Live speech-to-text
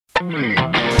Welcome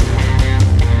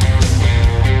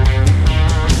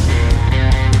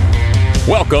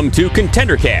to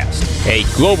ContenderCast, a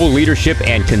global leadership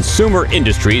and consumer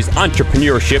industries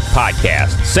entrepreneurship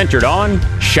podcast centered on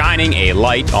shining a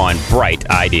light on bright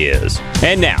ideas.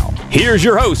 And now, here's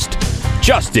your host,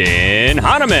 Justin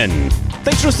Hahnemann.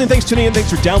 Thanks for listening, thanks for tuning in, thanks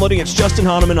for downloading. It's Justin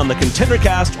Hahnemann on the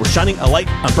ContenderCast. We're shining a light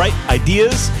on bright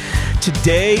ideas.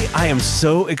 Today, I am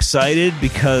so excited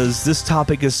because this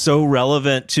topic is so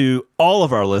relevant to all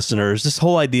of our listeners. This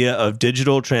whole idea of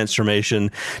digital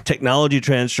transformation, technology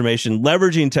transformation,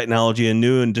 leveraging technology in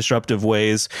new and disruptive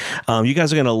ways. You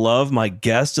guys are going to love my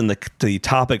guest, and the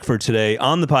topic for today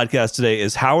on the podcast today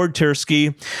is Howard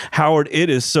Tiersky. Howard, it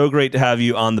is so great to have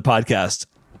you on the podcast.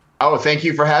 Oh, thank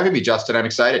you for having me, Justin. I'm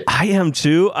excited. I am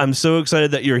too. I'm so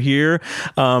excited that you're here.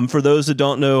 For those that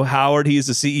don't know Howard, he's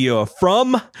the CEO of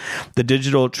From, the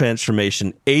digital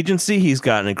transformation agency. He's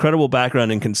got an incredible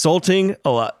background in consulting.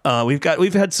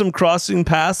 We've had some crossing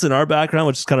paths in our background,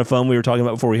 which is kind of fun. We were talking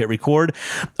about before we hit record.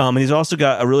 And he's also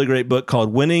got a really great book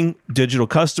called Winning Digital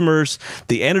Customers: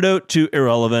 The Antidote to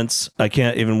Irrelevance. I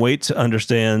can't even wait to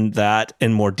understand that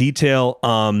in more detail.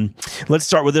 Let's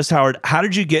start with this, Howard. How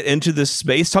did you get into this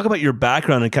space? Talk about your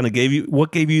background and kind of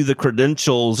what gave you the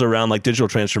credentials around like digital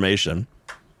transformation.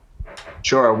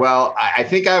 Sure. Well, I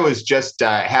think I was just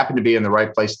happened to be in the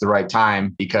right place at the right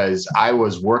time, because I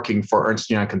was working for Ernst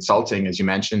 & Young Consulting, as you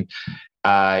mentioned,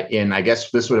 I guess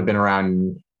this would have been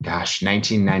around,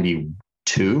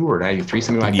 1992 or 93,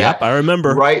 something like that. Yep, I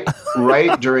remember. Right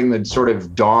during the sort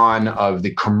of dawn of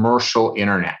the commercial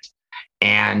internet.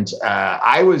 And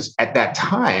I was, at that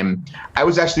time, I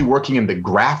was actually working in the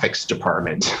graphics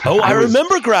department. Oh, I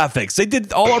remember graphics. They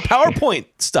did all our PowerPoint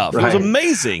stuff. Right. It was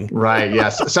amazing. Right,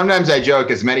 yes. Sometimes I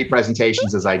joke, as many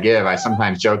presentations as I give, I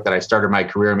sometimes joke that I started my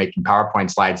career making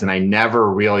PowerPoint slides, and I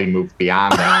never really moved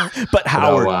beyond that. But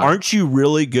Howard, aren't you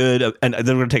really good? And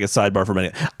then we're going to take a sidebar for a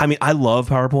minute. I mean, I love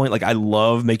PowerPoint. Like, I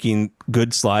love making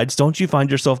good slides. Don't you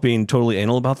find yourself being totally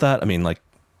anal about that? I mean, like,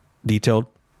 detailed?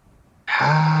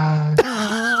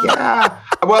 Yeah.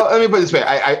 Well, let me put it this way.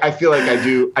 I feel like I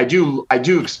do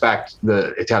expect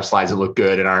to have slides that look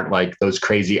good and aren't like those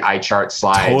crazy eye chart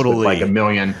slides with like a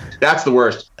million. That's the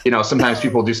worst. Sometimes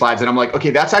people do slides and I'm like, okay,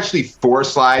 that's actually 4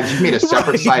 slides. You've made a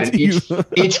separate slide in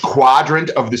each quadrant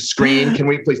of the screen. Can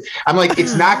we please? I'm like,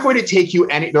 it's not going to take you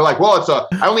any. They're like, well,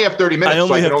 I only have 30 minutes,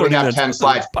 so I can only have 10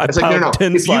 slides. It's like, no.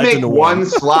 If you make one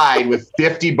slide with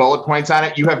 50 bullet points on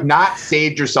it, you have not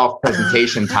saved yourself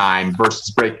presentation time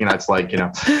versus breaking. It's like,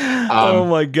 oh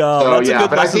my God. So, that's a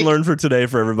good lesson learned for today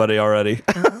for everybody already.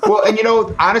 Well, and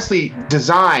honestly,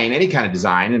 design, any kind of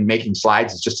design, and making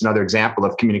slides is just another example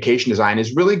of communication design,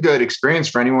 is really good experience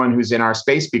for anyone who's in our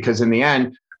space, because in the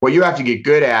end, what you have to get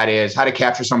good at is how to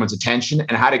capture someone's attention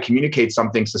and how to communicate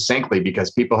something succinctly,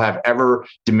 because people have ever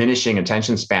diminishing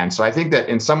attention span. So I think that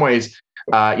in some ways,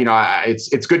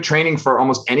 it's good training for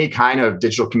almost any kind of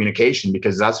digital communication,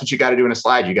 because that's what you got to do in a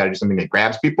slide. You got to do something that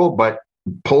grabs people, but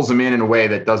pulls them in a way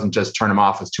that doesn't just turn them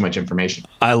off with too much information.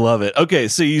 I love it. Okay,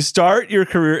 so you start your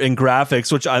career in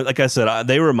graphics, which, like I said,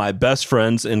 they were my best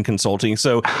friends in consulting.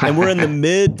 So, and we're in the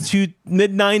mid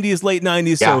 90s, late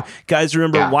 90s. Yeah. So, guys,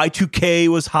 remember Y2K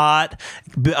was hot.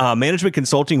 Management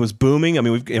consulting was booming. I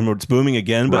mean, it's booming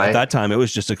again, but at that time it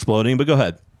was just exploding. But go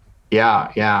ahead.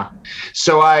 Yeah.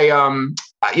 So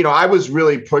I was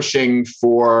really pushing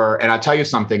for, and I'll tell you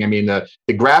something. I mean, the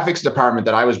graphics department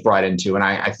that I was brought into, and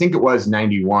I think it was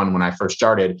 91 when I first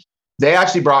started, they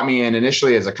actually brought me in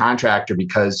initially as a contractor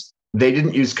because they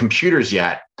didn't use computers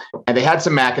yet. And they had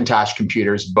some Macintosh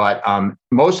computers, but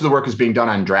most of the work was being done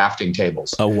on drafting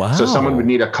tables. Oh, wow. So someone would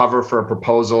need a cover for a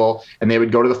proposal, and they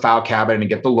would go to the file cabinet and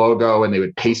get the logo, and they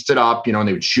would paste it up, and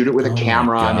they would shoot it with a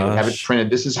camera, and they would have it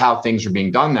printed. This is how things were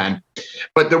being done then.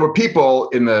 But there were people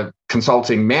in the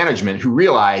consulting management who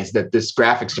realized that this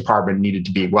graphics department needed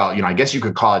to be, I guess you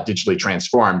could call it digitally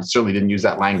transformed. Certainly didn't use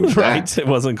that language right. then. It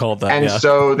wasn't called that. And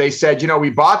so they said, we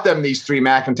bought them these 3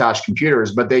 Macintosh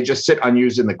computers, but they just sit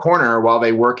unused in the corner while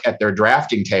they work at their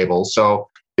drafting table. So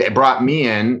they brought me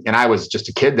in, and I was just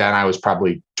a kid then. I was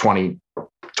probably 20, I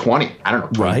don't know,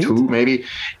 22 maybe.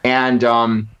 And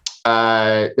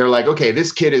they're like, okay,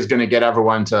 this kid is going to get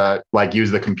everyone to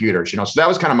use the computers, So that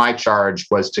was kind of my charge,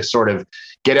 was to sort of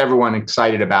get everyone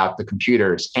excited about the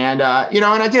computers. And, and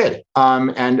I did.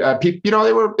 People,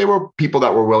 they were people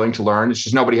that were willing to learn. It's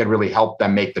just nobody had really helped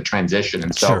them make the transition.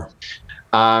 And so, sure.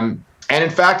 And in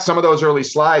fact, some of those early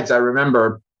slides, I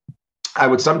remember I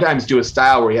would sometimes do a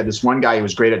style where you had this one guy who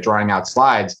was great at drawing out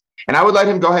slides, and I would let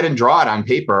him go ahead and draw it on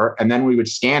paper. And then we would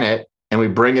scan it and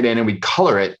we'd bring it in and we'd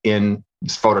color it in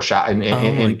Photoshop and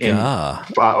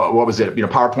what was it?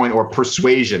 PowerPoint or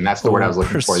Persuasion. That's the word I was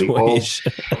looking for. The old.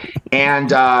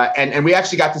 And we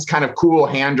actually got this kind of cool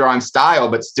hand-drawn style,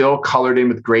 but still colored in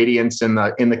with gradients in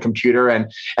the computer.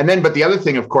 But the other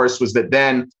thing, of course, was that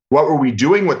then what were we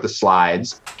doing with the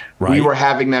slides? Right. We were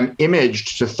having them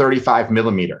imaged to 35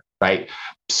 millimeter, right?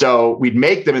 So we'd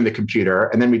make them in the computer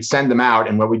and then we'd send them out.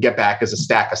 And what we'd get back is a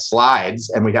stack of slides,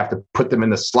 and we'd have to put them in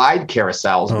the slide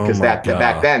carousels because back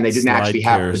then they didn't actually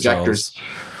have projectors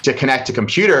to connect to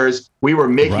computers. We were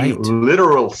making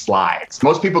literal slides.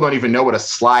 Most people don't even know what a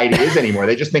slide is anymore.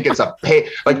 They just think it's a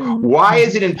page. Like, why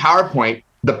is it in PowerPoint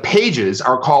the pages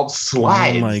are called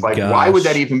slides? Why would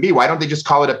that even be? Why don't they just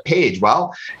call it a page?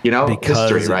 Well,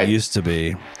 because history, right? It used to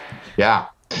be. Yeah.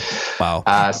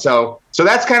 Wow. So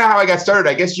that's kind of how I got started.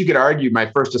 I guess you could argue my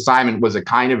first assignment was a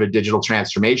kind of a digital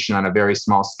transformation on a very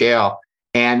small scale.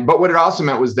 But what it also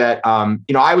meant was that,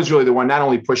 I was really the one not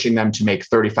only pushing them to make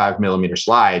 35 millimeter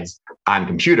slides on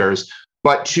computers,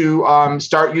 but to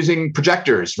start using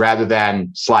projectors rather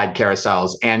than slide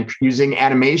carousels, and using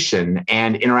animation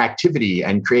and interactivity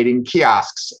and creating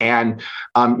kiosks and,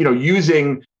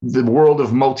 using the world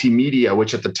of multimedia,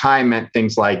 which at the time meant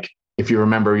things like, if you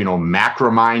remember,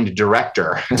 Macromind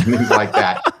Director and things like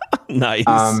that. Nice.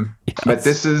 But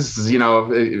this is,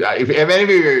 if any of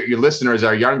your listeners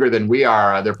are younger than we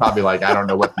are, they're probably like, I don't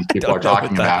know what these people are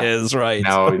talking about. That is right.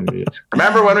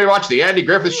 Remember when we watched the Andy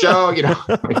Griffith Show?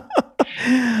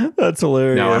 That's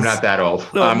hilarious. No, I'm not that old.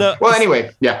 No. Well,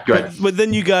 anyway, yeah, go ahead. But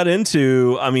then you got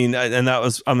into, and that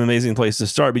was an amazing place to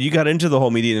start, but you got into the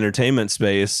whole media and entertainment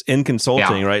space in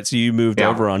consulting, right? So you moved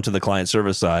over onto the client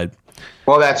service side.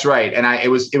 Well, that's right. And it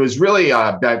was really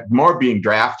more being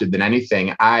drafted than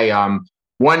anything.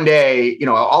 One day,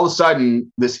 all of a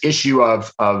sudden, this issue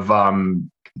of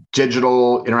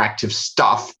digital interactive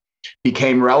stuff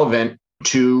became relevant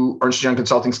to Ernst & Young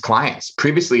Consulting's clients.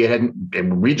 Previously,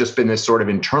 we'd just been this sort of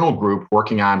internal group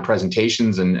working on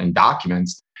presentations and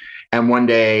documents. And one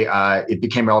day it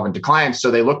became relevant to clients. So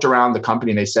they looked around the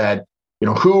company and they said, they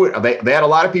had a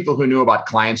lot of people who knew about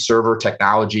client server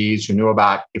technologies, who knew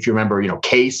about, if you remember,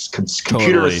 CASE,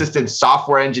 computer assisted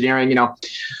software engineering,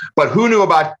 but who knew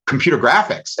about computer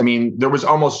graphics? There was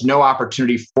almost no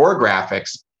opportunity for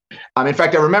graphics. In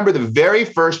fact, I remember the very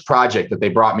first project that they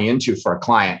brought me into for a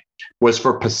client was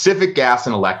for Pacific Gas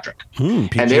and Electric. And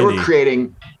they were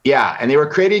creating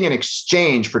an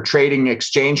exchange for trading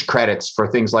exchange credits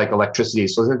for things like electricity.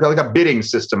 So it's like a bidding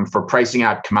system for pricing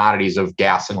out commodities of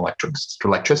gas and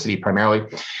electricity primarily.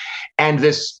 And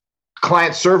this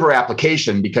client server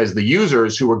application, because the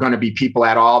users, who were going to be people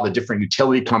at all the different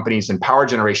utility companies and power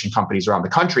generation companies around the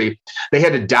country, they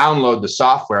had to download the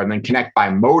software and then connect by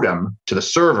modem to the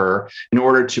server in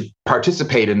order to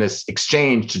participate in this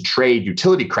exchange to trade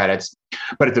utility credits.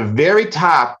 But at the very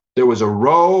top, there was a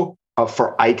row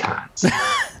for icons.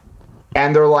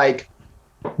 And they're like,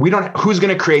 who's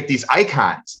going to create these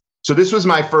icons? So this was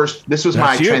my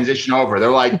transition over.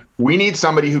 They're like, we need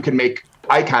somebody who can make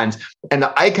icons. And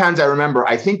the icons, I remember,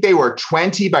 I think they were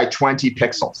 20 by 20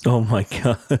 pixels. Oh my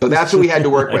God. So that's what we had to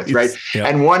work with, right? Yeah.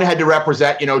 And one had to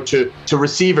represent, to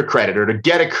receive a credit or to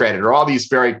get a credit or all these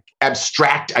very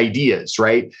abstract ideas,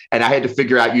 right? And I had to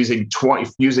figure out I guess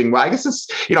it's,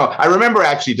 I remember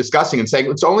actually discussing and saying,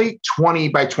 it's only 20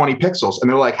 by 20 pixels. And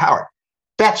they're like, Howard,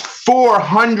 that's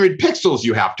 400 pixels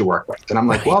you have to work with. And I'm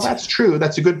like, well, that's true.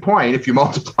 That's a good point. If you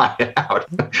multiply it out,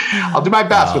 I'll do my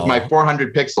best with my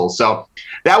 400 pixels. So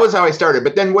that was how I started.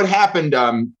 But then what happened,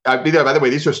 by the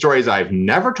way, these are stories I've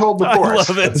never told before. I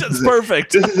love it. It's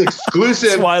perfect. This is exclusive.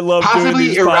 That's why I love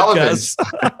possibly irrelevant.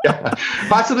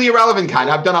 Possibly irrelevant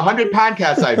kind. I've done 100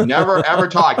 podcasts. I've never, ever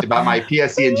talked about my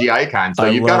PSE&G icon. So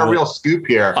you've got a real scoop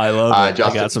here. I love it.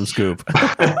 Justin. I got some scoop.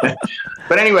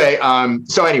 But anyway,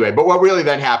 but what really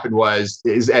then happened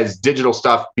is as digital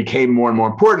stuff became more and more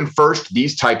important, first,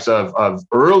 these types of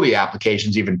early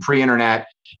applications, even pre-internet,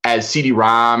 as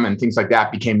CD-ROM and things like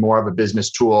that became more of a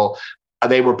business tool,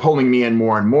 they were pulling me in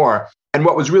more and more. And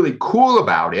what was really cool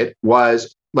about it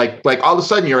was like all of a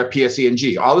sudden you're at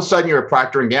PSE&G, all of a sudden you're at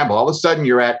Procter & Gamble, all of a sudden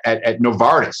you're at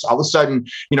Novartis, all of a sudden,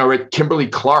 you're at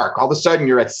Kimberly-Clark, all of a sudden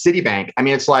you're at Citibank.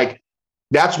 It's like,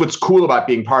 that's what's cool about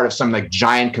being part of some like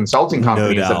giant consulting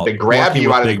companies. No, they grab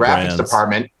you out of the graphics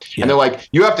department and they're like,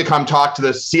 you have to come talk to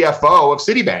the CFO of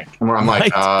Citibank. And I'm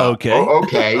like, okay.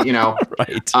 Okay.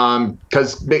 Right. And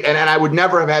I would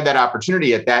never have had that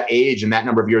opportunity at that age and that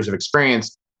number of years of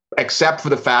experience, except for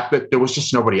the fact that there was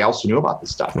just nobody else who knew about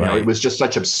this stuff. Right. It was just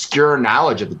such obscure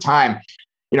knowledge at the time.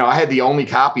 I had the only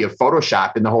copy of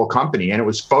Photoshop in the whole company, and it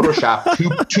was Photoshop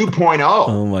 2.0.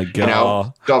 Oh my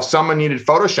God. So if someone needed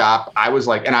Photoshop, I was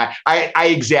like, and I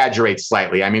exaggerate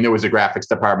slightly. I mean, there was a graphics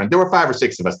department. There were 5 or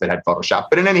 6 of us that had Photoshop,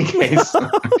 but in any case,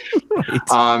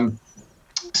 right.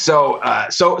 So,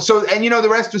 and the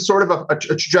rest was sort of a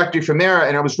trajectory from there.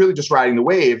 And I was really just riding the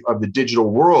wave of the digital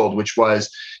world, which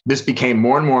was, this became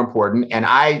more and more important. And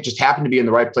I just happened to be in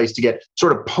the right place to get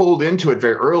sort of pulled into it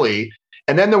very early.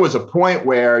 And then there was a point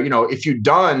where, if you'd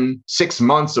done 6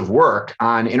 months of work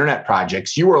on internet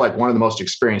projects, you were like one of the most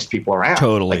experienced people around.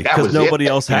 Totally. Because nobody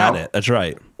else had it. That's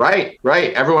right.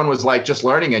 Right. Everyone was like just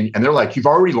learning. And they're like, you've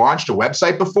already launched a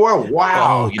website before?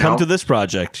 Wow. Come to this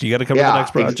project. You got to come to the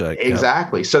next project.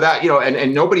 Exactly. So that,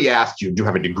 and nobody asked you, do you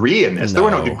have a degree in this? No.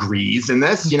 There were no degrees in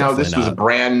this. This was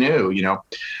brand new,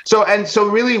 So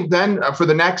really then for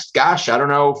the next,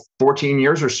 14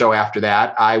 years or so after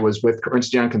that, I was with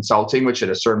Ernst & Young Consulting, which at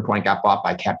a certain point got bought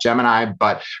by Capgemini,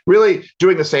 but really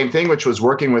doing the same thing, which was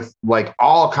working with like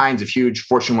all kinds of huge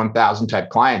Fortune 1000 type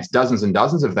clients, dozens and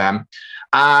dozens of them,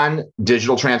 on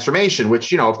digital transformation,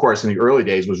 which, of course, in the early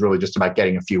days was really just about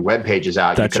getting a few web pages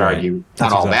out. That's you could right. argue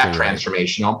not all that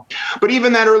transformational. But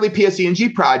even that early PSE&G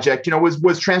project,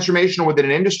 was transformational within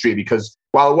an industry, because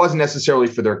while it wasn't necessarily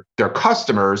for their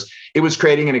customers, it was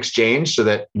creating an exchange so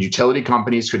that utility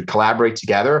companies could collaborate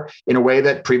together in a way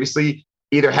that previously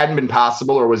either hadn't been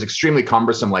possible or was extremely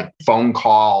cumbersome, like phone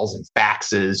calls and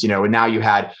faxes, and now you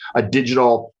had a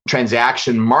digital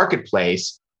transaction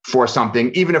marketplace for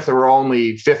something, even if there were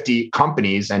only 50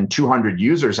 companies and 200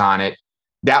 users on it.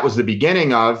 That was the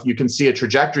beginning of, you can see a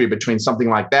trajectory between something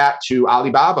like that to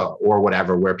Alibaba or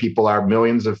whatever, where people are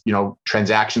millions of,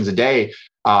 transactions a day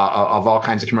of all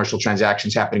kinds of commercial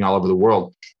transactions happening all over the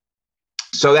world.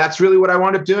 So that's really what I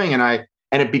wound up doing.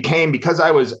 And it became, because I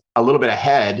was a little bit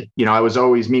ahead, I was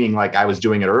always, meaning like I was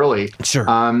doing it early. Sure.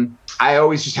 I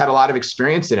always just had a lot of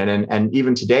experience in it. And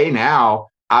even today now,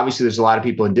 obviously, there's a lot of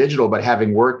people in digital, but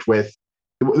having worked with,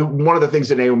 one of the things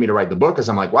that enabled me to write the book is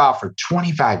I'm like, wow, for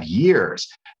 25 years,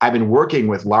 I've been working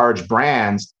with large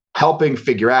brands, helping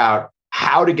figure out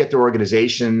how to get their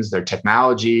organizations, their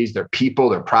technologies, their people,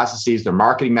 their processes, their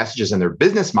marketing messages, and their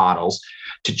business models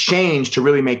to change to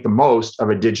really make the most of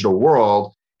a digital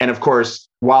world. And of course,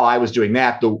 while I was doing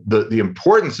that, the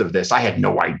importance of this, I had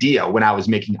no idea when I was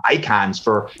making icons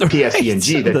for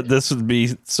PSE&G that this would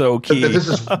be so key. This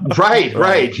is right.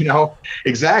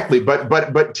 Exactly.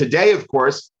 But today, of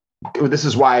course, this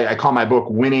is why I call my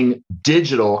book Winning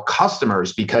Digital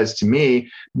Customers, because to me,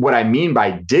 what I mean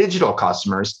by digital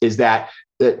customers is that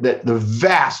the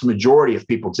vast majority of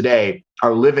people today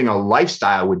are living a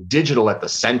lifestyle with digital at the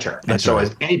center. And so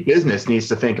as any business needs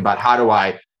to think about how do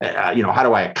I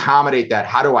accommodate that?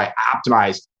 How do I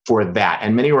optimize for that?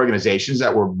 And many organizations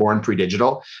that were born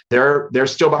pre-digital, they're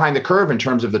still behind the curve in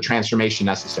terms of the transformation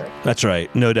necessary. That's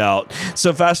right, no doubt.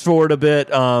 So fast forward a bit,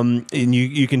 and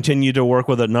you continue to work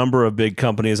with a number of big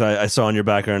companies. I saw in your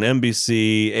background,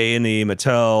 NBC, A&E,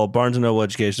 Mattel, Barnes & Noble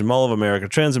Education, Mall of America,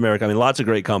 Transamerica. I mean, lots of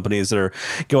great companies that are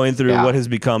going through what has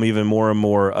become even more and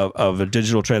more of a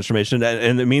digital transformation.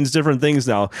 And it means different things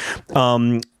now.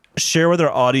 Share with our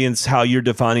audience how you're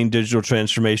defining digital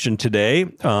transformation today,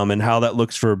 and how that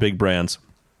looks for big brands.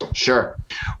 Sure.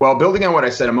 Well, building on what I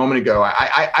said a moment ago,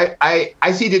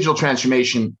 I see digital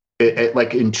transformation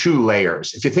like in 2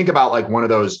 layers. If you think about like one of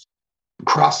those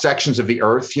cross sections of the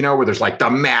earth, where there's like the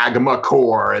magma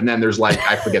core, and then there's like,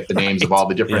 I forget the names of all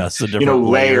the different,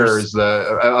 layers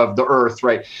of the earth,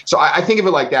 right? So I think of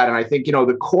it like that. And I think,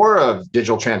 the core of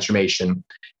digital transformation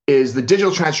is the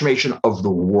digital transformation of the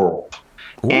world.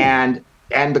 Ooh. And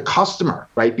the customer,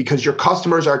 right? Because your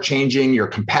customers are changing, your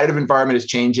competitive environment is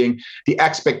changing, the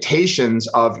expectations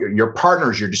of your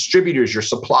partners, your distributors, your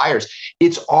suppliers,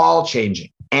 it's all changing.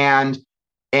 And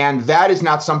that is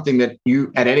not something that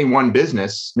you, at any one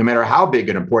business, no matter how big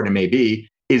and important it may be,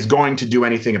 is going to do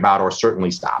anything about or certainly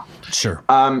stop. Sure.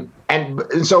 And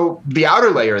so the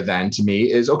outer layer then to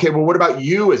me is, okay, well, what about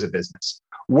you as a business?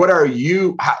 What are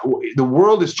you, the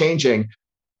world is changing.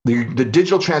 The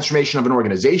digital transformation of an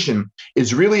organization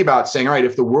is really about saying, all right,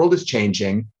 if the world is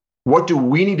changing, what do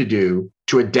we need to do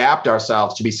to adapt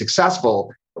ourselves to be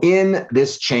successful in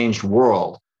this changed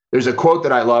world? There's a quote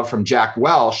that I love from Jack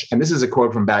Welch, and this is a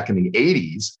quote from back in the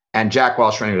 80s. And Jack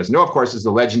Welch, for anyone who doesn't know, of course, is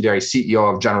the legendary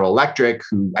CEO of General Electric,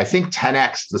 who I think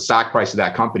 10x the stock price of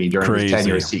that company during his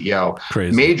tenure as CEO.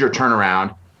 Crazy. Major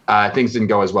turnaround. Things didn't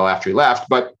go as well after he left,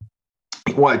 but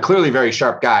clearly very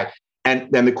sharp guy.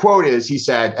 And then the quote is, he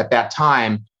said at that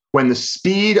time, when the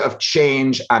speed of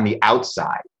change on the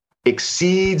outside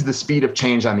exceeds the speed of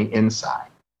change on the inside,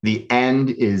 the end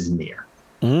is near.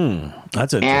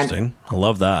 That's interesting. I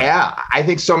love that. Yeah, I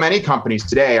think so many companies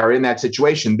today are in that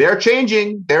situation. They're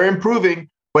changing, they're improving,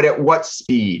 but at what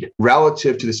speed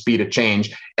relative to the speed of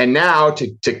change? And now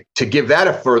to give that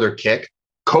a further kick,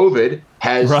 COVID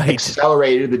has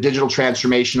accelerated the digital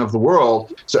transformation of the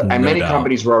world. So, and many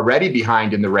companies were already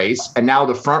behind in the race. And now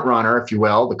the front runner, if you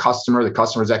will, the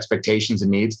customer's expectations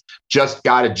and needs just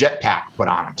got a jetpack put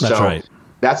on them. That's right.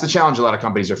 That's the challenge a lot of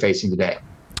companies are facing today.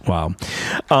 Wow.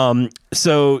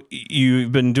 So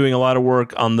you've been doing a lot of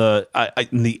work on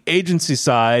the agency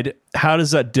side. How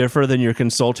does that differ than your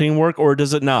consulting work, or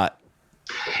does it not?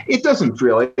 It doesn't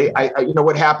really.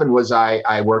 What happened was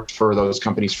I worked for those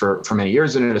companies for many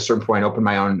years, and at a certain point opened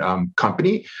my own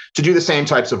company to do the same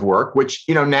types of work, which,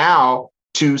 now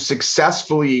to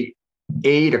successfully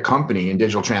aid a company in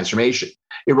digital transformation,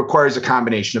 it requires a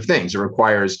combination of things. It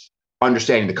requires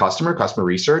understanding the customer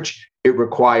research. It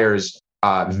requires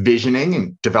visioning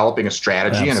and developing a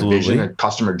strategy and a vision, a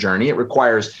customer journey. It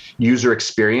requires user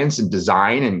experience and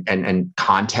design and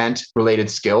content related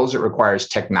skills. It requires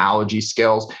technology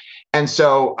skills. And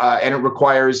so, and it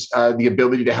requires the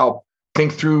ability to help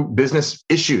think through business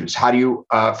issues. How do you,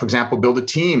 for example, build a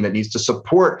team that needs to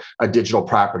support a digital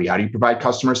property? How do you provide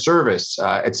customer service,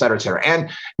 et cetera, et cetera? And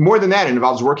more than that, it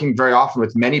involves working very often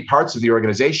with many parts of the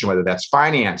organization, whether that's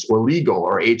finance or legal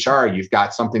or HR. You've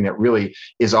got something that really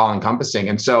is all encompassing.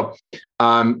 And so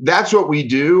that's what we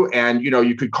do. And,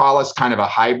 you could call us kind of a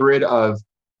hybrid of,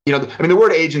 the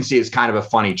word agency is kind of a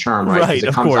funny term, right? Right,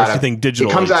 of course. You think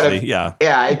digital agency,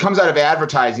 it comes out of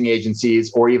advertising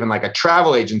agencies, or even like a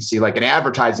travel agency, like an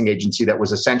advertising agency that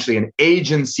was essentially an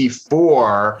agency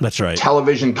for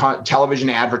television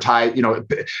advertise,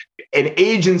 an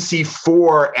agency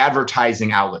for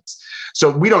advertising outlets. So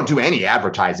we don't do any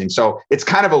advertising. So it's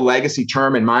kind of a legacy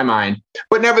term in my mind.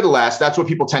 But nevertheless, that's what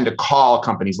people tend to call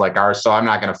companies like ours. So I'm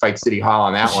not going to fight City Hall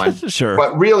on that one. Sure.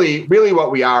 But really what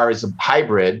we are is a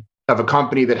hybrid of a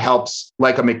company that helps,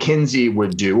 like a McKinsey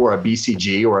would do, or a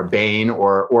BCG, or a Bain,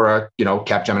 or a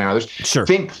Capgemini and others,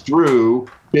 think through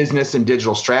business and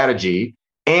digital strategy,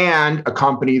 and a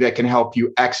company that can help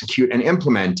you execute and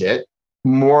implement it,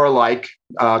 more like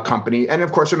a company. And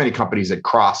of course, there are many companies that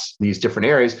cross these different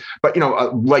areas, but,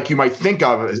 like you might think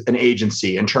of as an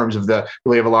agency in terms of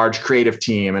we have a large creative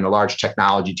team and a large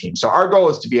technology team. So our goal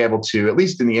is to be able to, at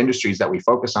least in the industries that we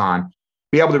focus on,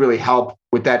 be able to really help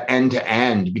with that end to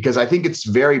end, because I think it's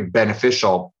very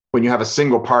beneficial when you have a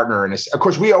single partner. And of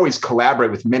course, we always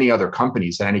collaborate with many other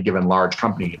companies at any given large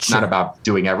company. It's not about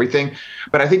doing everything.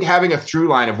 But I think having a through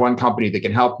line of one company that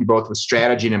can help you both with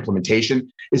strategy and implementation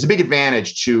is a big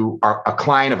advantage to a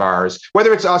client of ours,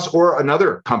 whether it's us or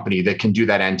another company that can do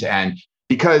that end to end,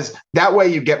 because that way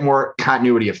you get more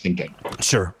continuity of thinking.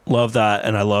 Sure. Love that.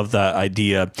 And I love that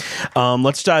idea.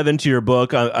 Let's dive into your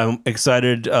book. I'm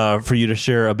excited for you to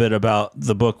share a bit about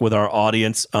the book with our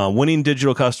audience, Winning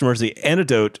Digital Customers, The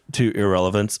Antidote to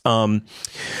Irrelevance.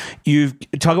 You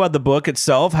talk about the book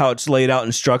itself, how it's laid out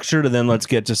and structured, and then let's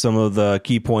get to some of the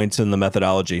key points in the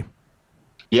methodology.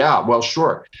 Yeah, well,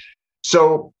 sure.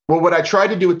 So, what I tried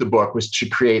to do with the book was to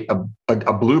create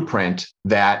a blueprint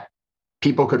that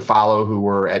people could follow who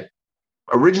were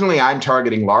originally I'm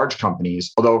targeting large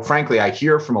companies, although frankly, I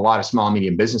hear from a lot of small and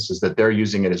medium businesses that they're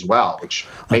using it as well, which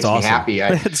makes me happy.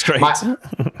 That's great.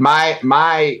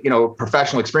 My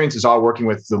professional experience is all working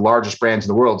with the largest brands in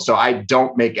the world. So I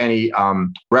don't make any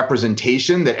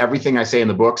representation that everything I say in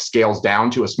the book scales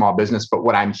down to a small business. But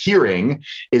what I'm hearing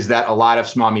is that a lot of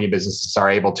small and medium businesses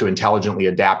are able to intelligently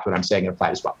adapt what I'm saying and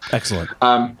apply as well. Excellent.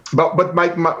 But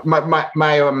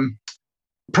my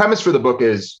premise for the book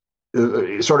is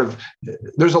there's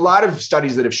a lot of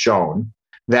studies that have shown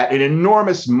that an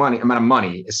enormous amount of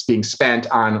money is being spent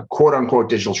on quote unquote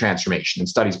digital transformation, and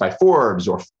studies by Forbes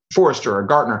or Forrester or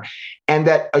Gartner, and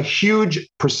that a huge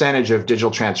percentage of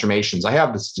digital transformations, I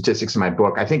have the statistics in my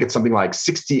book, I think it's something like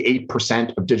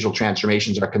 68% of digital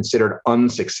transformations are considered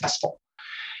unsuccessful.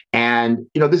 And,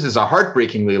 this is a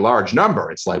heartbreakingly large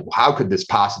number. It's like, well, how could this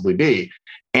possibly be?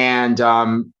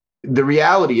 And, the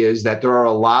reality is that there are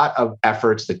a lot of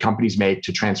efforts that companies make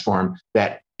to transform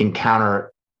that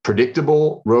encounter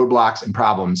predictable roadblocks and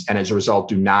problems, and as a result,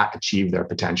 do not achieve their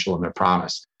potential and their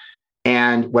promise.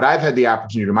 And what I've had the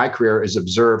opportunity in my career is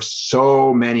observe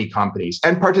so many companies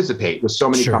and participate with so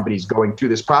many companies going through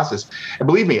this process. And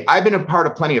believe me, I've been a part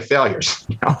of plenty of failures.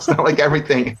 It's not like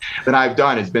everything that I've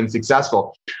done has been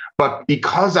successful. But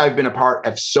because I've been a part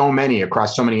of so many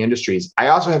across so many industries, I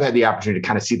also have had the opportunity to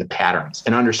kind of see the patterns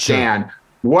and understand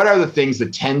what are the things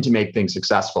that tend to make things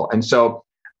successful. And so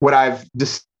what I've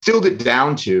distilled it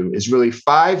down to is really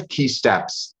 5 key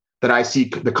steps that I see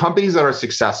the companies that are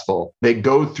successful, they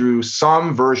go through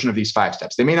some version of these 5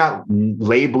 steps. They may not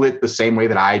label it the same way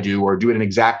that I do or do it in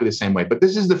exactly the same way, but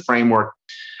this is the framework.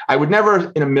 I would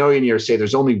never in a million years say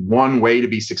there's only one way to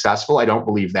be successful. I don't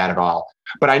believe that at all.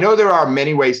 But I know there are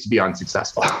many ways to be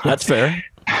unsuccessful. That's fair.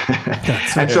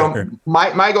 And so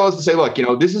my goal is to say, look,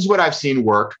 this is what I've seen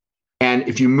work. And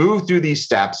if you move through these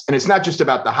steps, and it's not just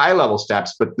about the high level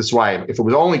steps, but this is why if it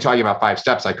was only talking about 5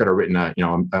 steps, I could have written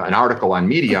an article on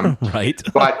Medium. Right.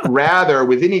 But rather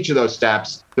within each of those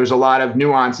steps, there's a lot of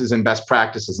nuances and best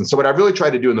practices. And so what I've really tried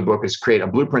to do in the book is create a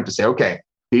blueprint to say, okay,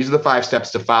 these are the 5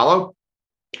 steps to follow.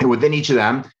 And within each of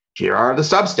them, here are the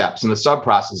sub steps and the sub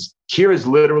process. Here is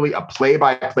literally a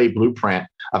play-by-play blueprint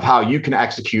of how you can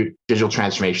execute digital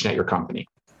transformation at your company.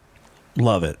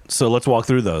 Love it. So let's walk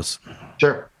through those.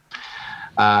 Sure.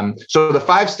 So the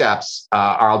 5 steps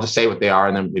I'll just say what they are,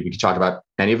 and then maybe we can talk about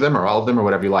any of them or all of them or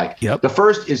whatever you like. Yep. The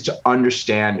first is to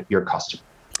understand your customer.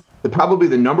 Probably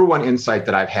the number one insight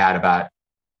that I've had about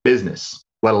business,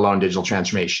 let alone digital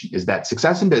transformation, is that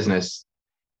success in business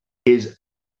is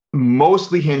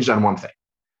mostly hinged on one thing.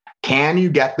 Can you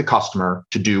get the customer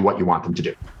to do what you want them to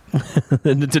do?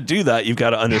 And to do that, you've got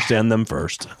to understand them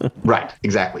first. Right,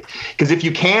 exactly. Because if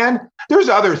you can, there's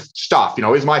other stuff.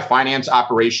 Is my finance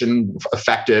operation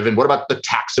effective? And what about the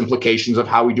tax implications of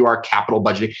how we do our capital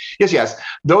budgeting? Yes.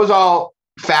 Those all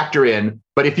factor in.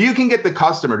 But if you can get the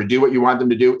customer to do what you want them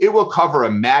to do, it will cover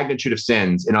a magnitude of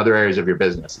sins in other areas of your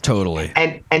business. Totally.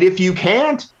 And if you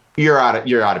can't, you're out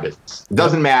of business. It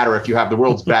doesn't matter if you have the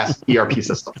world's best ERP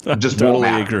system. It just totally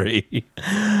won't matter. Agree.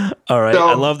 All right. So,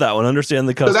 I love that one. Understand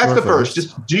the customer. So that's the first.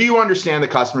 Just do you understand the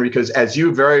customer? Because as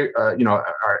you very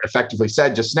effectively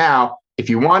said just now, if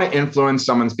you want to influence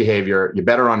someone's behavior, you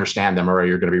better understand them, or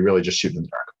you're going to be really just shooting in the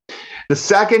dark. The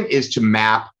second is to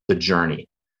map the journey,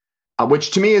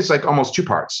 which to me is like almost 2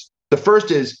 parts. The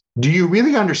first is, do you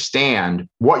really understand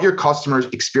what your customer's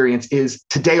experience is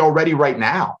today already right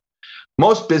now?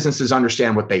 Most businesses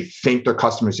understand what they think their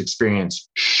customer's experience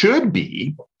should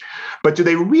be, but do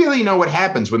they really know what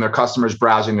happens when their customer's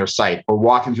browsing their site or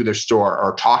walking through their store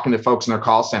or talking to folks in their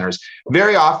call centers?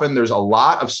 Very often, there's a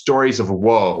lot of stories of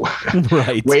woe,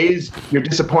 right. Ways you're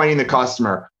disappointing the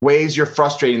customer, ways you're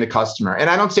frustrating the customer. And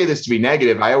I don't say this to be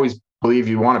negative. I always believe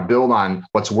you want to build on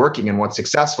what's working and what's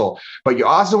successful, but you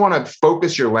also want to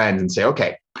focus your lens and say,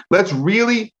 okay, let's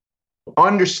really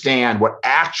understand what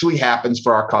actually happens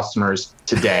for our customers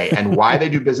today and why they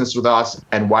do business with us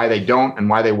and why they don't and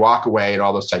why they walk away and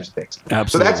all those types of things. Absolutely.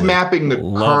 So that's mapping the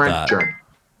current journey.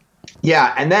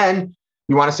 Yeah. And then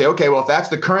you want to say, okay, well, if that's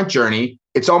the current journey,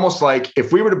 it's almost like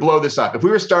if we were to blow this up, if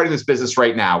we were starting this business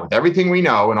right now with everything we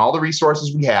know and all the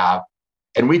resources we have,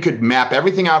 and we could map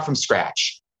everything out from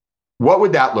scratch, what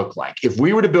would that look like? If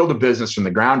we were to build a business from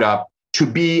the ground up to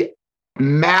be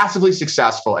massively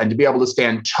successful and to be able to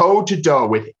stand toe to toe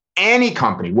with any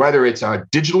company, whether it's a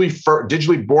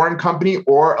digitally born company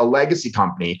or a legacy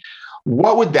company,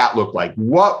 what would that look like?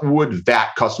 What would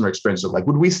that customer experience look like?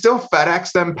 Would we still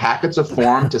FedEx them packets of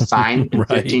form to sign in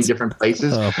 15 different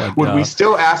places? Would we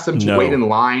still ask them to wait in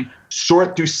line,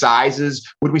 sort through sizes?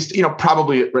 Would we,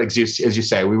 probably, as you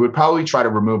say, we would probably try to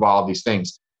remove all of these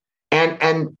things.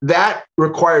 And that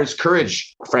requires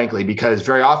courage, frankly, because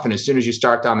very often, as soon as you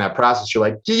start down that process, you're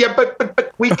like, yeah,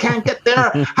 but we can't get there.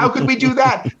 How could we do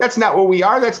that? That's not what we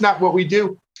are. That's not what we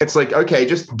do. It's like, okay,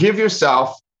 just give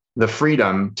yourself the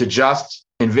freedom to just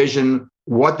envision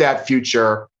what that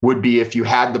future would be if you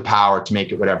had the power to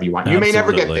make it whatever you want. You may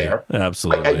never get there.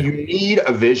 Absolutely. You need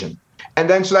a vision. And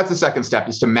then, so that's the second step,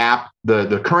 is to map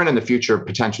the current and the future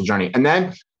potential journey. And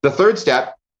then the third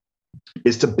step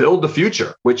is to build the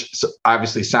future, which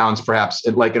obviously sounds perhaps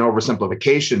like an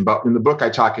oversimplification, but in the book, I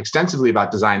talk extensively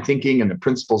about design thinking and the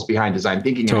principles behind design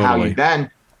thinking and how you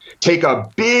then take a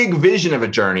big vision of a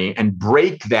journey and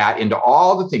break that into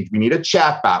all the things. We need a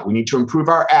chatbot. We need to improve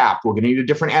our app. We're going to need a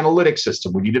different analytics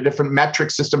system. We need a different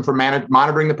metric system for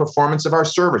monitoring the performance of our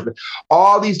servers. But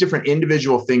all these different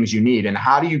individual things you need. And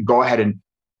how do you go ahead and,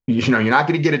 you're not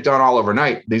going to get it done all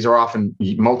overnight. These are often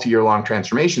multi-year long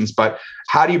transformations, but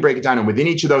how do you break it down? And within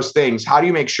each of those things, how do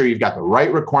you make sure you've got the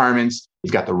right requirements,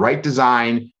 you've got the right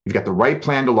design, you've got the right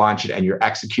plan to launch it, and you're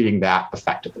executing that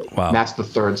effectively? Wow. And that's the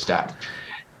third step.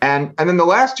 And then the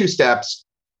last 2 steps,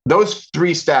 those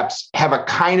 3 steps have a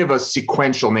kind of a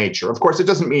sequential nature. Of course, it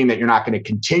doesn't mean that you're not going to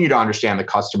continue to understand the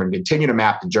customer and continue to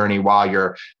map the journey while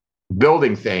you're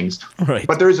building things. Right.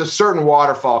 But there's a certain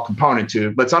waterfall component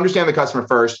to, let's understand the customer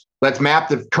first, let's map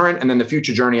the current and then the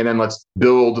future journey, and then let's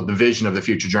build the vision of the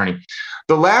future journey.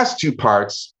 The last 2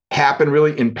 parts happen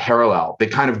really in parallel. They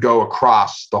kind of go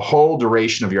across the whole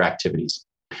duration of your activities.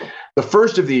 The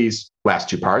first of these last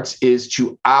two parts, is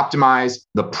to optimize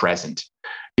the present.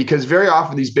 Because very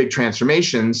often these big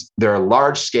transformations, they're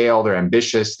large scale, they're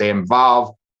ambitious, they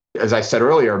involve, as I said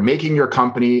earlier, making your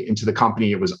company into the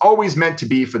company it was always meant to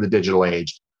be for the digital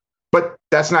age. But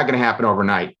that's not going to happen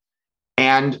overnight.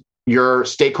 And your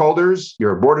stakeholders,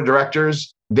 your board of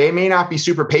directors, they may not be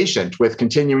super patient with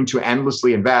continuing to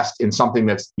endlessly invest in something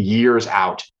that's years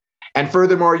out. And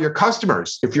furthermore, your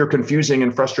customers, if you're confusing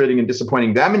and frustrating and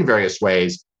disappointing them in various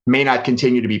ways, may not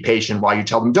continue to be patient while you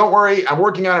tell them, don't worry, I'm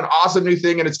working on an awesome new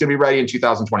thing and it's going to be ready in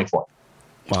 2024.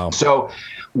 Wow. So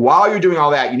while you're doing all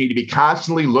that, you need to be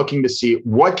constantly looking to see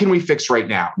what can we fix right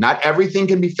now. Not everything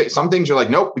can be fixed. Some things are like,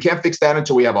 nope, we can't fix that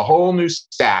until we have a whole new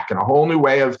stack and a whole new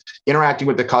way of interacting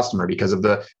with the customer because of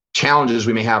the challenges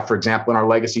we may have, for example, in our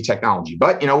legacy technology.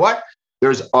 But you know what?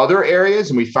 There's other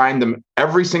areas, and we find them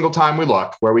every single time we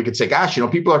look, where we could say, gosh,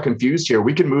 people are confused here.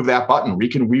 We can move that button. We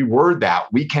can reword that.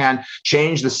 We can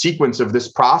change the sequence of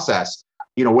this process,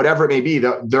 whatever it may be.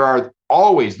 There are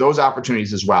always those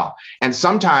opportunities as well. And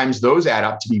sometimes those add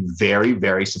up to be very,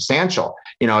 very substantial.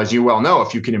 As you well know,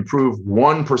 if you can improve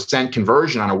 1%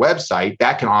 conversion on a website,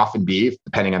 that can often be,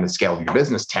 depending on the scale of your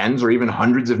business, tens or even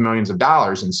hundreds of millions of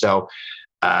dollars. And so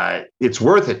it's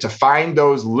worth it to find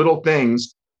those little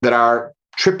things that are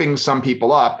tripping some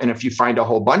people up. And if you find a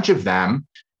whole bunch of them,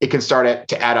 it can start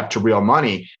to add up to real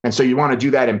money. And so you want to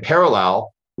do that in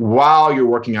parallel while you're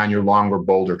working on your longer,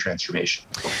 bolder transformation.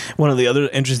 One of the other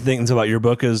interesting things about your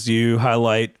book is you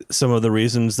highlight some of the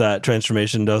reasons that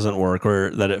transformation doesn't work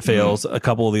or that it fails. Mm-hmm. A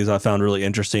couple of these I found really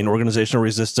interesting: organizational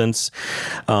resistance,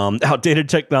 outdated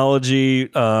technology,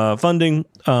 funding,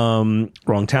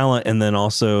 wrong talent, and then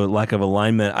also lack of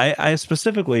alignment. I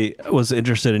specifically was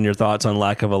interested in your thoughts on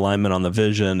lack of alignment on the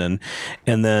vision and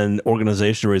then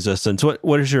organizational resistance.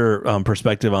 What is your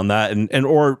perspective on that, and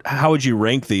or how would you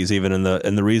rank these even in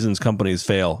the reasons companies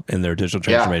fail in their digital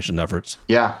transformation efforts?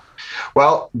 Yeah.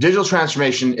 Well, digital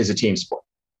transformation is a team sport.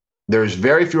 There's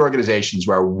very few organizations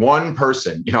where one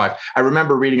person, I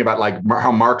remember reading about like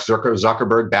how Mark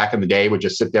Zuckerberg back in the day would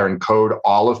just sit there and code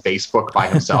all of Facebook by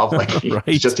himself. Like right.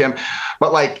 It's just him.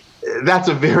 But like, that's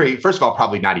first of all,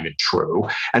 probably not even true.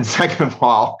 And second of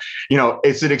all,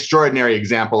 it's an extraordinary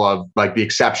example of like the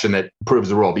exception that proves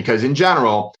the rule, because in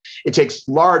general, it takes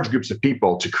large groups of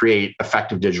people to create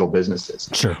effective digital businesses.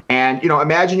 Sure. And,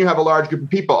 imagine you have a large group of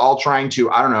people all trying to,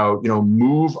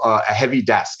 move a heavy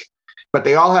desk, but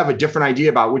they all have a different idea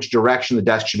about which direction the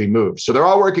desk should be moved. So they're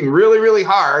all working really, really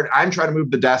hard. I'm trying to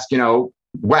move the desk,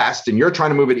 west, and you're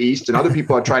trying to move it east, and other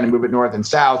people are trying to move it north and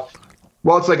south.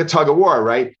 Well, it's like a tug of war,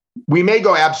 right? We may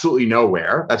go absolutely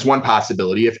nowhere. That's one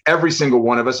possibility if every single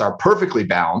one of us are perfectly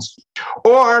balanced.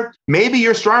 Or maybe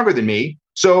you're stronger than me.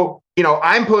 So,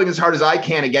 I'm pulling as hard as I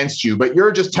can against you, but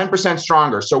you're just 10%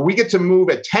 stronger. So we get to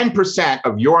move at 10%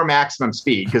 of your maximum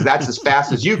speed because that's as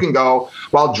fast as you can go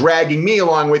while dragging me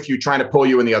along with you, trying to pull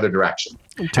you in the other direction.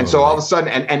 Totally. And so all of a sudden,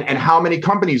 and how many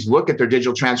companies look at their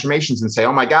digital transformations and say,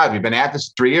 oh my God, we've been at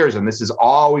this 3 years and this is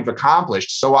all we've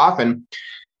accomplished. So often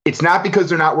it's not because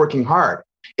they're not working hard.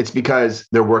 It's because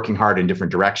they're working hard in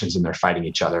different directions and they're fighting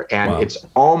each other. And It's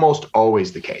almost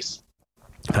always the case.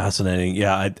 Fascinating.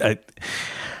 Yeah.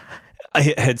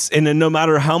 And then no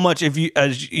matter how much, if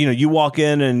you walk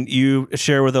in and you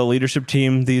share with a leadership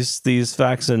team these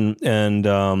facts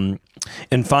and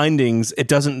findings, it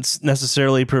doesn't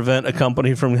necessarily prevent a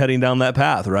company from heading down that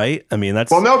path, right? I mean,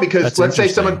 because let's say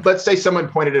someone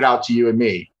pointed it out to you and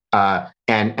me, and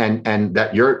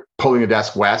that you're pulling the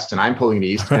desk west and I'm pulling it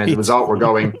east, and as a result, we're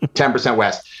going 10%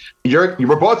 west.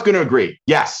 We're both going to agree,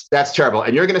 yes, that's terrible.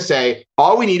 And you're going to say,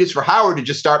 all we need is for Howard to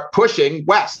just start pushing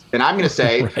west. And I'm going to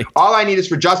say, right. All I need is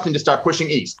for Justin to start pushing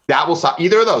east. That will solve,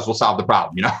 either of those will solve the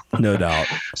problem, No doubt.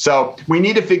 So we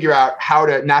need to figure out how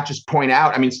to not just point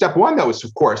out. I mean, step one, though, is,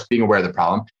 of course, being aware of the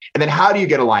problem. And then how do you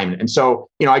get alignment? And so,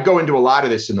 I go into a lot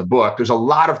of this in the book. There's a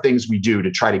lot of things we do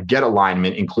to try to get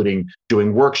alignment, including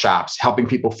doing workshops, helping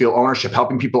people feel ownership,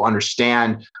 helping people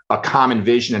understand a common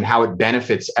vision and how it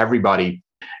benefits everybody.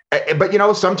 But,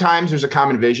 sometimes there's a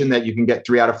common vision that you can get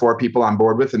 3 out of 4 people on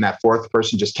board with, and that fourth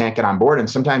person just can't get on board. And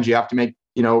sometimes you have to make,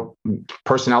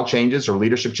 personnel changes or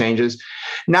leadership changes,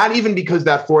 not even because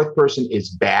that fourth person is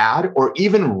bad or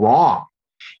even wrong.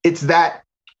 It's that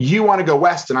you want to go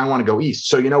west and I want to go east.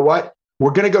 So you know what?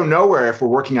 We're going to go nowhere if we're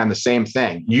working on the same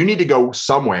thing. You need to go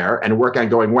somewhere and work on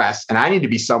going west, and I need to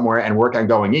be somewhere and work on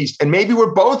going east. And maybe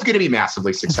we're both going to be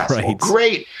massively successful. Right.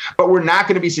 Great. But we're not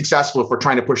going to be successful if we're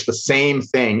trying to push the same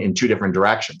thing in 2 different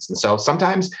directions. And so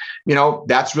sometimes,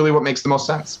 that's really what makes the most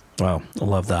sense. Wow. I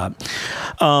love that.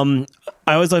 I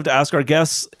always like to ask our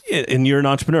guests, and you're an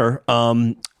entrepreneur,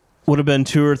 would have been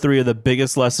 2 or 3 of the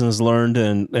biggest lessons learned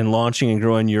in launching and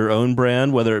growing your own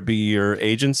brand, whether it be your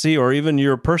agency or even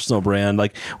your personal brand?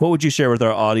 Like, what would you share with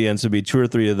our audience would be 2 or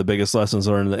 3 of the biggest lessons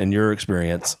learned in your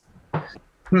experience?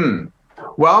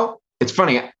 Well, it's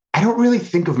funny. I don't really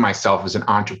think of myself as an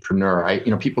entrepreneur.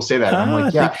 People say that. I'm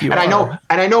like, yeah. And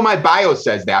I know my bio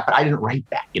says that, but I didn't write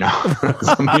that,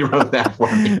 Somebody wrote that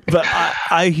for me. But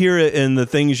I hear it in the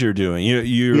things you're doing.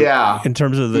 In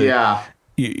terms of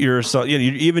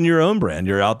even your own brand,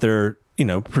 you're out there,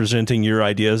 presenting your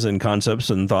ideas and concepts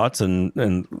and thoughts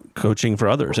and coaching for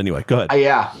others. Anyway, go ahead.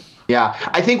 Yeah.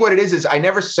 I think what it is I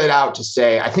never set out to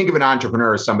say, I think of an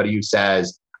entrepreneur as somebody who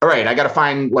says, all right, I got to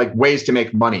find like ways to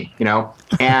make money,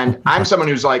 and I'm someone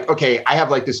who's like, okay, I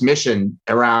have like this mission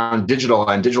around digital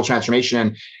and digital transformation.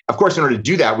 And of course, in order to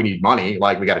do that, we need money.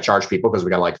 Like we got to charge people because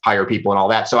we got to like hire people and all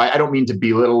that. So I don't mean to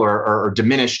belittle or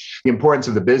diminish the importance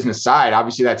of the business side.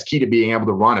 Obviously, that's key to being able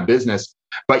to run a business.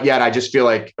 But yet I just feel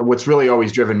like what's really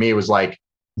always driven me was like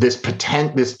this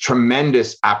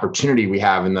tremendous opportunity we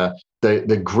have in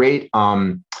the great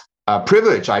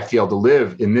privilege I feel to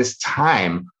live in this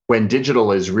time when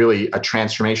digital is really a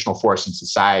transformational force in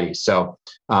society. So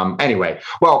anyway,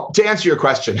 well, to answer your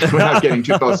question without getting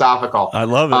too philosophical, I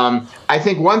love it. I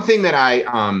think one thing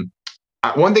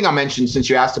I'll mention, since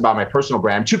you asked about my personal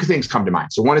brand, 2 things come to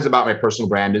mind. So one is about my personal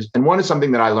brand, and one is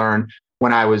something that I learned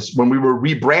when we were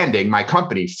rebranding my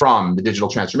company from the Digital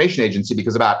Transformation Agency,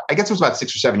 because it was about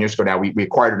 6 or 7 years ago now, we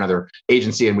acquired another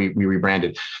agency and we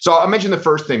rebranded. So I'll mention the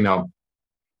first thing though.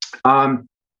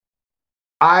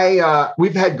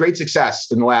 We've had great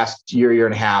success in the last year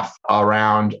and a half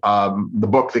around the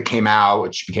book that came out,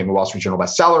 which became a Wall Street Journal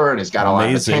bestseller and has got a lot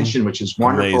of attention, which is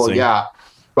wonderful. Amazing. Yeah.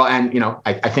 Well, and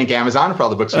I thank Amazon for all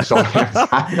the books we sold.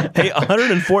 Hey,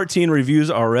 114 reviews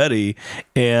already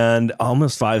and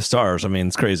almost 5 stars. I mean,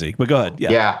 it's crazy. But go ahead.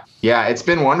 Yeah. It's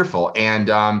been wonderful, and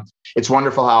it's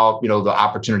wonderful how the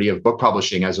opportunity of book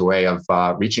publishing as a way of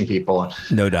reaching people.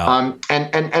 No doubt.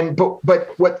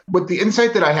 But what the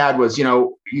insight that I had was,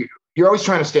 you're always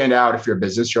trying to stand out. If you're a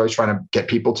business, you're always trying to get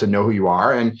people to know who you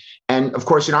are. And of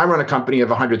course, I run a company of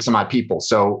 100 some odd people.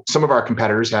 So some of our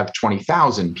competitors have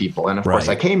 20,000 people. And of course,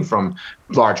 I came from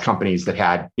large companies that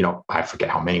had, I forget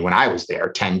how many when I was there,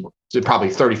 10, probably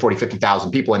 30, 40,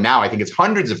 50,000 people. And now I think it's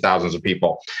hundreds of thousands of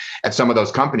people at some of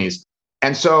those companies.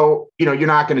 And so, you're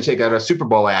not going to take out a Super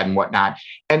Bowl ad and whatnot.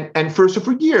 And for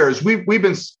years, we've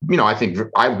been, I think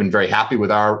I've been very happy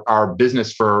with our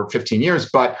business for 15 years,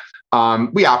 but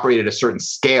we operate at a certain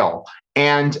scale.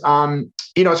 And,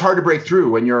 it's hard to break through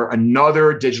when you're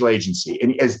another digital agency,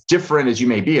 and as different as you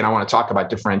may be. And I want to talk about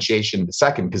differentiation in a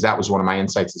second, because that was one of my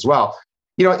insights as well.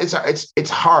 It's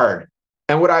hard.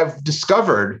 And what I've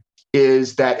discovered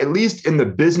is that, at least in the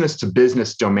business to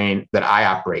business domain that I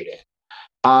operate in,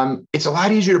 it's a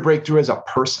lot easier to break through as a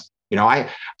person. I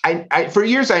for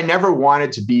years, I never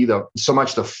wanted to be so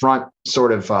much the front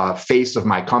sort of face of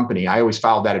my company. I always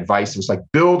followed that advice. It was like,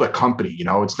 build a company.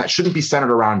 Shouldn't be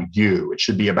centered around you. It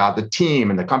should be about the team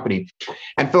and the company.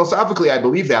 And philosophically, I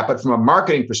believe that. But from a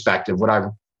marketing perspective, what I've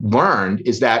learned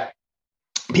is that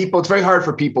it's very hard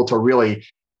for people to really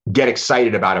get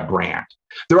excited about a brand.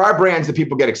 There are brands that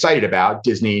people get excited about,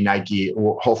 Disney, Nike,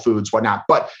 Whole Foods, whatnot,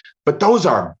 but those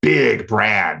are big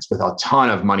brands with a ton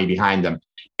of money behind them.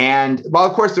 And while,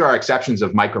 of course, there are exceptions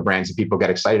of micro brands that people get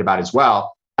excited about as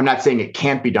well, I'm not saying it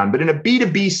can't be done, but in a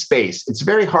B2B space, it's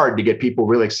very hard to get people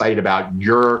really excited about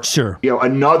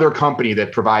another company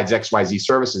that provides XYZ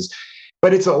services.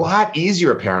 But it's a lot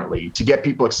easier, apparently, to get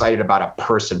people excited about a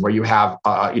person where you have,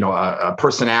 a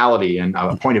personality and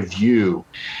a point of view.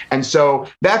 And so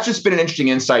that's just been an interesting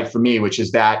insight for me, which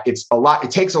is that it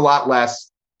takes a lot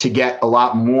less to get a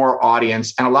lot more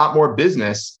audience and a lot more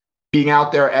business being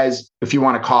out there as, if you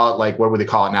want to call it, like, what would they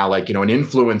call it now? Like, an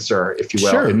influencer, if you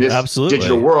will, in this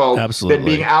digital world, than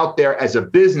being out there as a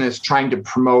business trying to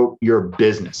promote your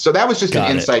business. So that was just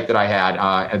an insight that I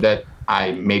had that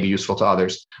I may be useful to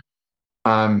others.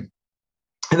 And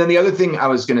then the other thing I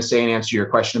was going to say, and answer your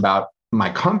question about my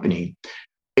company,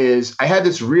 is I had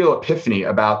this real epiphany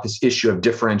about this issue of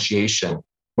differentiation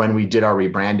when we did our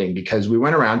rebranding, because we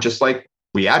went around, just like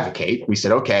we advocate, we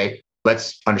said, okay,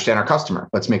 let's understand our customer.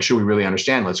 Let's make sure we really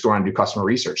understand. Let's go around and do customer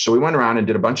research. So we went around and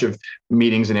did a bunch of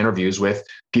meetings and interviews with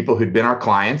people who'd been our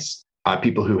clients,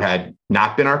 people who had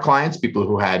not been our clients, people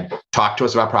who had talked to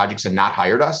us about projects and not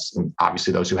hired us, and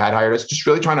obviously those who had hired us, just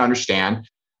really trying to understand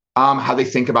how they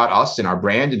think about us and our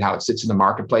brand and how it sits in the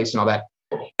marketplace and all that.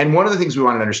 And one of the things we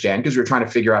wanted to understand, because we were trying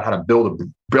to figure out how to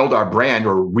build our brand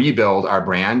or rebuild our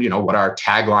brand, what our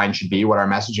tagline should be, what our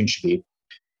messaging should be,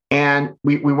 And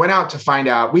we went out to find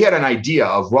out, we had an idea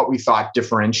of what we thought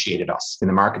differentiated us in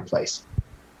the marketplace.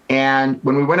 And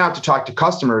when we went out to talk to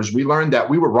customers, we learned that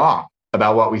we were wrong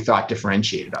about what we thought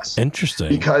differentiated us. Interesting.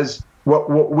 Because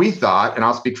what we thought, and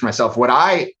I'll speak for myself, what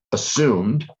I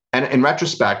assumed, and in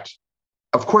retrospect,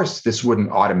 of course, this wouldn't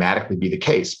automatically be the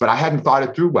case, but I hadn't thought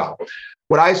it through well.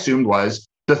 What I assumed was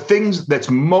the things that's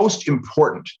most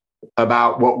important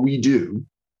about what we do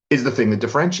is the thing that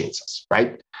differentiates us,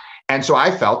 right? And so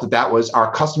I felt that was our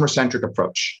customer-centric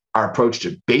approach, our approach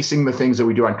to basing the things that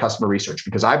we do on customer research,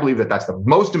 because I believe that that's the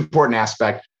most important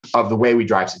aspect of the way we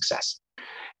drive success.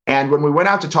 And when we went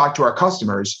out to talk to our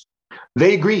customers,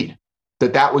 they agreed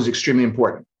that that was extremely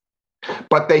important.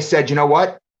 But they said, you know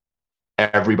what?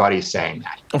 Everybody's saying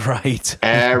that. Right.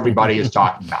 Everybody is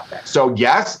talking about that. So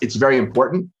yes, it's very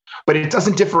important, but it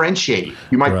doesn't differentiate you.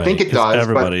 You might think it does.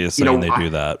 Everybody is saying they do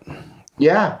that.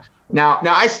 Yeah. Now,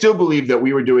 I still believe that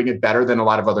we were doing it better than a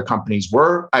lot of other companies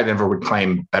were. I never would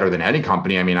claim better than any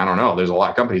company. I mean, I don't know. There's a lot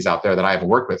of companies out there that I haven't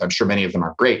worked with. I'm sure many of them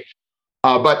are great.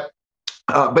 But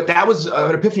that was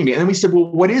an epiphany to me. And then we said,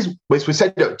 well, we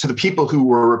said to the people who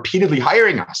were repeatedly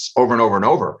hiring us over and over and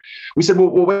over, we said, well,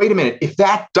 wait a minute. If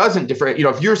that doesn't differentiate,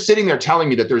 if you're sitting there telling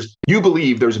me that you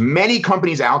believe there's many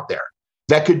companies out there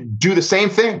that could do the same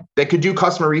thing, that could do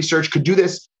customer research, could do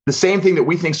the same thing that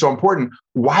we think is so important,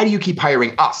 why do you keep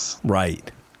hiring us?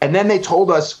 Right. And then they told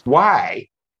us why.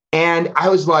 And I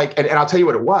was like, and I'll tell you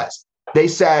what it was. They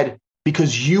said,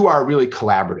 because you are really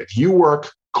collaborative. You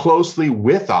work closely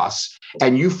with us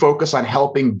and you focus on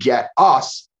helping get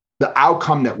us the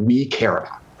outcome that we care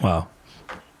about. Wow.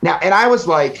 Now, and I was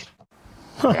like,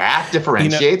 that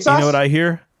differentiates us. You know what I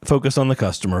hear? Focus on the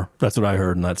customer. That's what I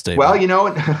heard in that statement.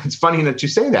 Well, it's funny that you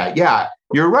say that. Yeah,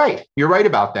 you're right. You're right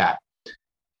about that.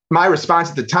 My response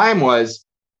at the time was,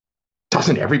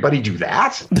 doesn't everybody do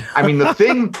that? I mean,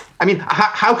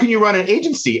 how can you run an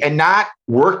agency and not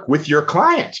work with your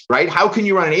client, right? How can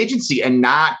you run an agency and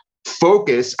not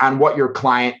focus on what your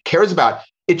client cares about?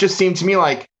 It just seemed to me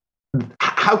like,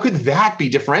 how could that be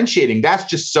differentiating? That's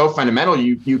just so fundamental.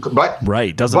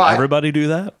 Right. Doesn't everybody do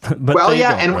that? But well,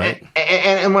 yeah.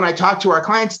 And when I talk to our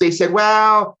clients, they said,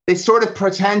 well, they sort of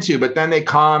pretend to, but then they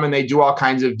come and they do all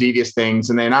kinds of devious things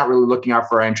and they're not really looking out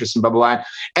for our interests and blah, blah, blah.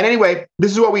 And anyway,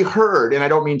 this is what we heard. And I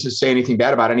don't mean to say anything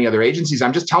bad about any other agencies.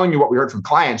 I'm just telling you what we heard from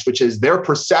clients, which is their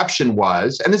perception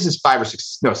was, and this is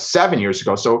 7 years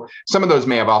ago. So some of those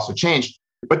may have also changed,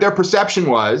 but their perception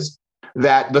was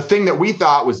that the thing that we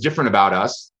thought was different about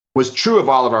us was true of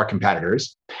all of our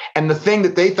competitors. And the thing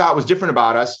that they thought was different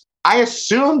about us, I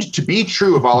assumed to be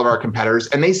true of all of our competitors.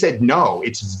 And they said, no,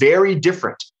 it's very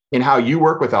different in how you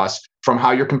work with us from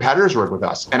how your competitors work with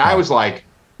us. And I was like,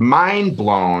 mind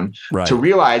blown to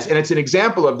realize, and it's an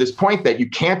example of this point that you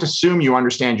can't assume you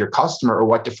understand your customer or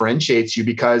what differentiates you,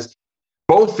 because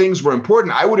both things were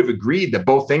important. I would have agreed that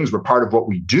both things were part of what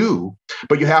we do,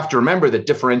 but you have to remember that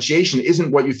differentiation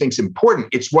isn't what you think is important.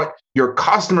 It's what your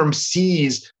customer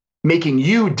sees making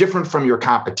you different from your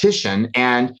competition.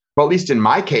 And well, at least in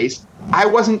my case, I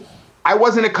wasn't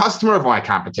a customer of my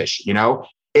competition.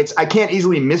 I can't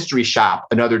easily mystery shop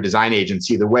another design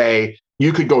agency the way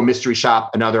you could go mystery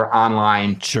shop another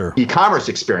online e-commerce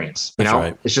experience.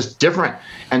 Right. It's just different.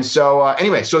 And so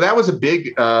anyway, so that was a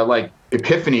big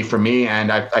epiphany for me.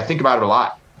 And I think about it a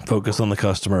lot. Focus on the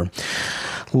customer.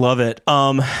 Love it.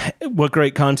 What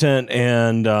great content.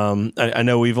 And I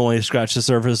know we've only scratched the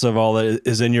surface of all that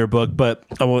is in your book, but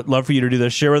I would love for you to do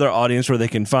this. Share with our audience where they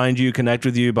can find you, connect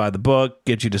with you, buy the book,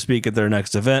 get you to speak at their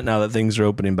next event now that things are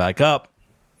opening back up.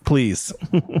 Please.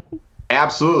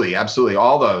 Absolutely.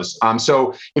 All those.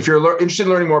 So if you're interested in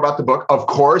learning more about the book, of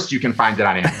course, you can find it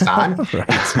on Amazon.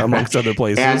 Right, amongst other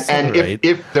places. And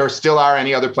if there still are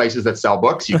any other places that sell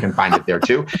books, you can find it there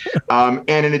too. And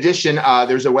in addition,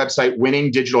 there's a website,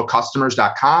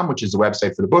 winningdigitalcustomers.com, which is the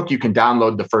website for the book. You can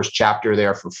download the first chapter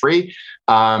there for free.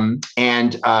 And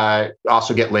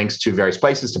also get links to various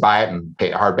places to buy it and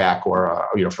pay hardback or,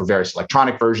 for various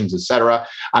electronic versions, et cetera.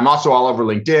 I'm also all over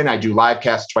LinkedIn. I do live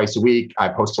casts twice a week. I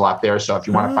post a lot there. So if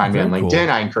you want to find me on LinkedIn,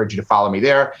 I encourage you to follow me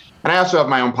there. And I also have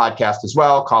my own podcast as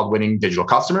well called Winning Digital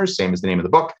Customers, same as the name of the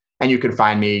book. And you can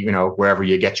find me, wherever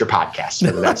you get your podcasts,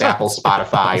 whether that's Apple,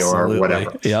 Spotify, or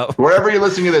whatever. Yep. Wherever you're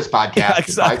listening to this podcast, yeah,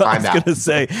 exactly. I was going to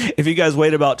say, if you guys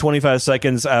wait about 25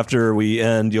 seconds after we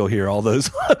end, you'll hear all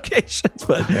those locations.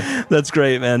 But that's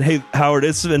great, man. Hey, Howard,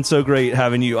 it's been so great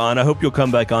having you on. I hope you'll come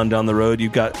back on down the road.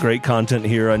 You've got great content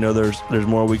here. I know there's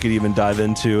more we could even dive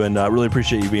into, and I really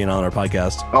appreciate you being on our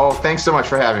podcast. Oh, thanks so much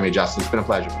for having me, Justin. It's been a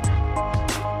pleasure.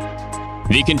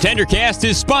 The ContenderCast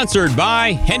is sponsored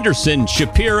by Henderson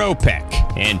Shapiro Peck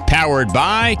and powered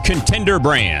by Contender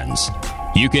Brands.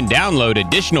 You can download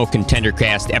additional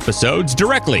ContenderCast episodes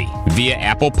directly via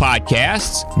Apple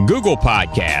Podcasts, Google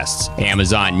Podcasts,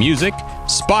 Amazon Music,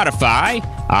 Spotify,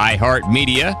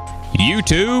 iHeartMedia,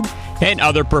 YouTube, and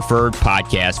other preferred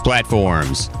podcast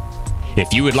platforms.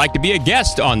 If you would like to be a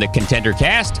guest on the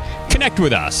ContenderCast, connect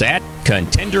with us at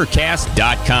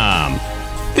contendercast.com.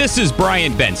 This is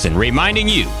Brian Benson reminding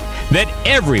you that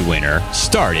every winner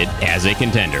started as a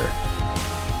contender.